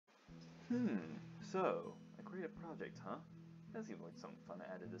So, a creative project, huh? That seems like something fun to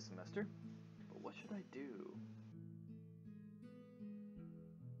add to this semester. But what should I do?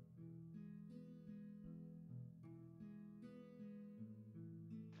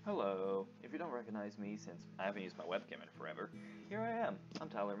 Hello! If you don't recognize me since I haven't used my webcam in forever, here I am. I'm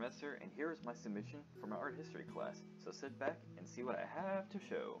Tyler Messer, and here is my submission for my art history class. So sit back and see what I have to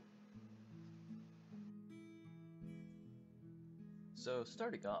show. So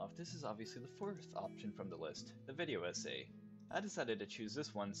starting off, this is obviously the fourth option from the list, the video essay. I decided to choose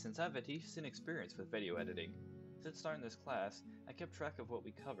this one since I have a decent experience with video editing. Since starting this class, I kept track of what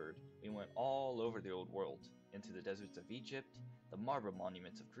we covered. We went all over the old world, into the deserts of Egypt, the marble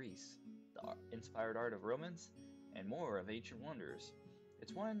monuments of Greece, the inspired art of Romans, and more of ancient wonders.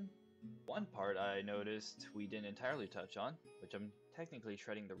 It's one part I noticed we didn't entirely touch on, which I'm technically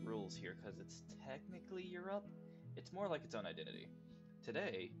treading the rules here because it's technically Europe. It's more like its own identity.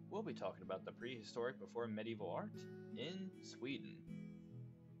 Today, we'll be talking about the prehistoric before medieval art in Sweden.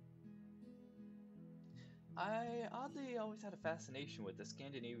 I oddly always had a fascination with the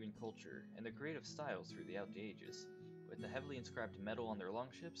Scandinavian culture and the creative styles throughout the ages, with the heavily inscribed metal on their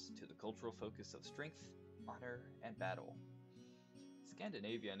longships to the cultural focus of strength, honor, and battle.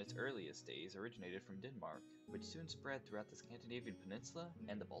 Scandinavia in its earliest days originated from Denmark, which soon spread throughout the Scandinavian peninsula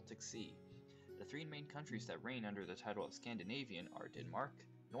and the Baltic Sea. The three main countries that reign under the title of Scandinavian are Denmark,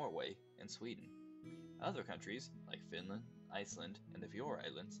 Norway, and Sweden. Other countries, like Finland, Iceland, and the Faroe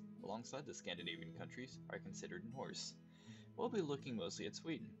Islands, alongside the Scandinavian countries, are considered Norse. We'll be looking mostly at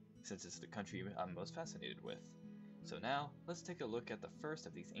Sweden, since it's the country I'm most fascinated with. So now, let's take a look at the first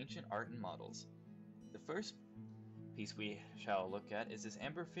of these ancient art and models. The first piece we shall look at is this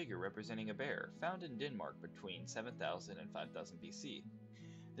amber figure representing a bear, found in Denmark between 7000 and 5000 BC.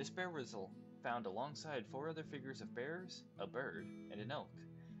 This bear was found alongside four other figures of bears, a bird, and an elk,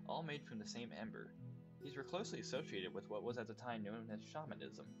 all made from the same amber. These were closely associated with what was at the time known as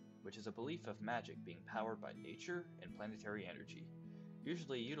shamanism, which is a belief of magic being powered by nature and planetary energy,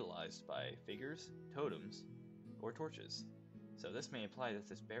 usually utilized by figures, totems, or torches. So this may imply that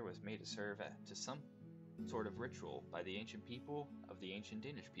this bear was made to serve to some sort of ritual by the ancient people of the ancient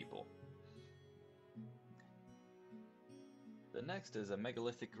Danish people. The next is a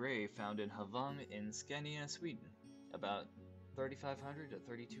megalithic grave found in Havang in Scania, Sweden, about 3500 to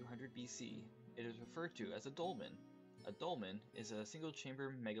 3200 BC. It is referred to as a dolmen. A dolmen is a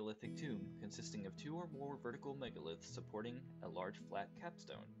single-chamber megalithic tomb consisting of two or more vertical megaliths supporting a large flat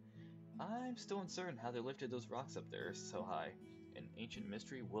capstone. I'm still uncertain how they lifted those rocks up there so high. An ancient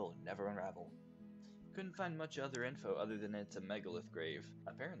mystery will never unravel. Couldn't find much other info other than it's a megalith grave,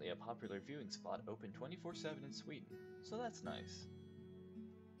 apparently a popular viewing spot open 24/7 in Sweden, so that's nice.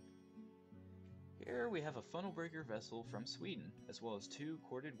 Here we have a funnel breaker vessel from Sweden, as well as two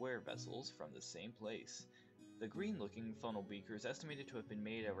corded ware vessels from the same place. The green-looking funnel beaker is estimated to have been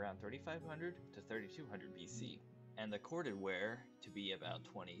made around 3500 to 3200 BC, and the corded ware to be about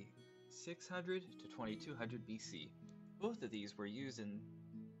 2600 to 2200 BC. Both of these were used in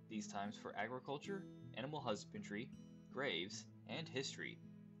these times for agriculture, animal husbandry, graves, and history.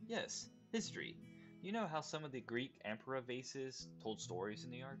 Yes, history. You know how some of the Greek amphora vases told stories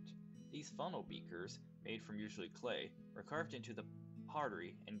in the art? These funnel beakers, made from usually clay, were carved into the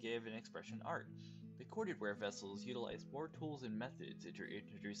pottery and gave an expression art. The corded ware vessels utilized more tools and methods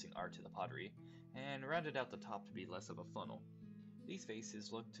introducing art to the pottery, and rounded out the top to be less of a funnel. These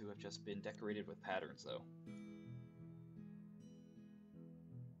vases look to have just been decorated with patterns though.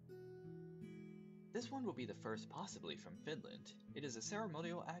 This one will be the first possibly from Finland. It is a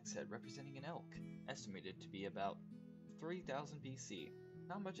ceremonial axe head representing an elk, estimated to be about 3000 BC.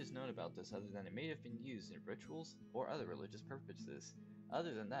 Not much is known about this other than it may have been used in rituals or other religious purposes.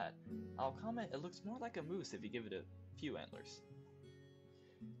 Other than that, I'll comment it looks more like a moose if you give it a few antlers.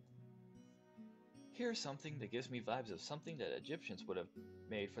 Here's something that gives me vibes of something that Egyptians would have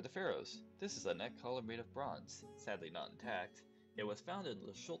made for the pharaohs. This is a neck collar made of bronze, sadly not intact. It was found in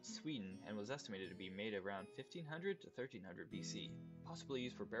Schultz, Sweden, and was estimated to be made around 1500 to 1300 BC, possibly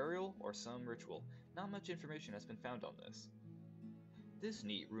used for burial or some ritual. Not much information has been found on this. This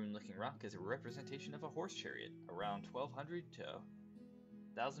neat rune-looking rock is a representation of a horse chariot, around 1200 to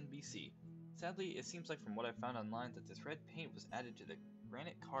 1000 BC. Sadly, it seems like from what I found online that this red paint was added to the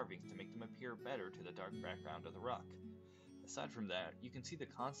granite carvings to make them appear better to the dark background of the rock. Aside from that, you can see the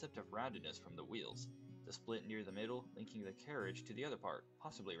concept of roundedness from the wheels, the split near the middle linking the carriage to the other part,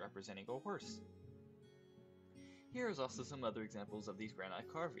 possibly representing a horse. Here is also some other examples of these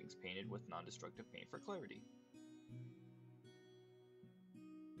granite carvings painted with non-destructive paint for clarity.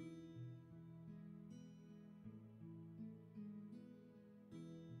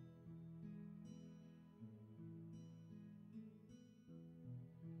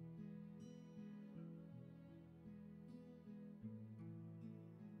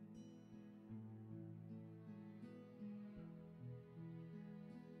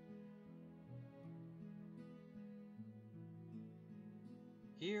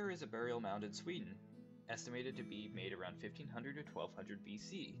 Here is a burial mound in Sweden, estimated to be made around 1500 to 1200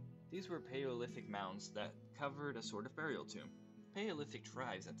 BC. These were Paleolithic mounds that covered a sort of burial tomb. Paleolithic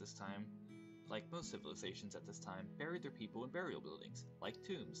tribes at this time, like most civilizations at this time, buried their people in burial buildings, like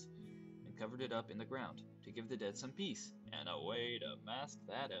tombs, and covered it up in the ground to give the dead some peace and a way to mask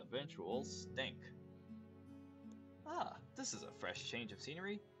that eventual stink. Ah, this is a fresh change of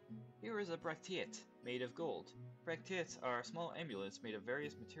scenery. Here is a bracteate made of gold. Bracteates are small amulets made of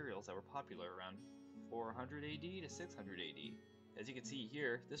various materials that were popular around 400 AD to 600 AD. As you can see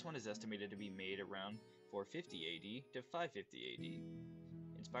here, this one is estimated to be made around 450 AD to 550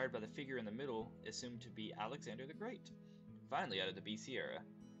 AD. Inspired by the figure in the middle, assumed to be Alexander the Great, finally out of the BC era.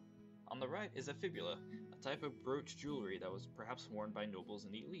 On the right is a fibula, a type of brooch jewelry that was perhaps worn by nobles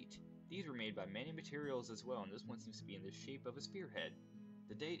and the elite. These were made by many materials as well, and this one seems to be in the shape of a spearhead.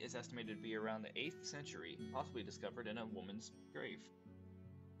 The date is estimated to be around the 8th century, possibly discovered in a woman's grave.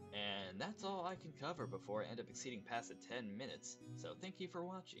 And that's all I can cover before I end up exceeding past the 10 minutes, so thank you for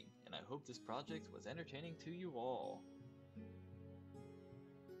watching, and I hope this project was entertaining to you all.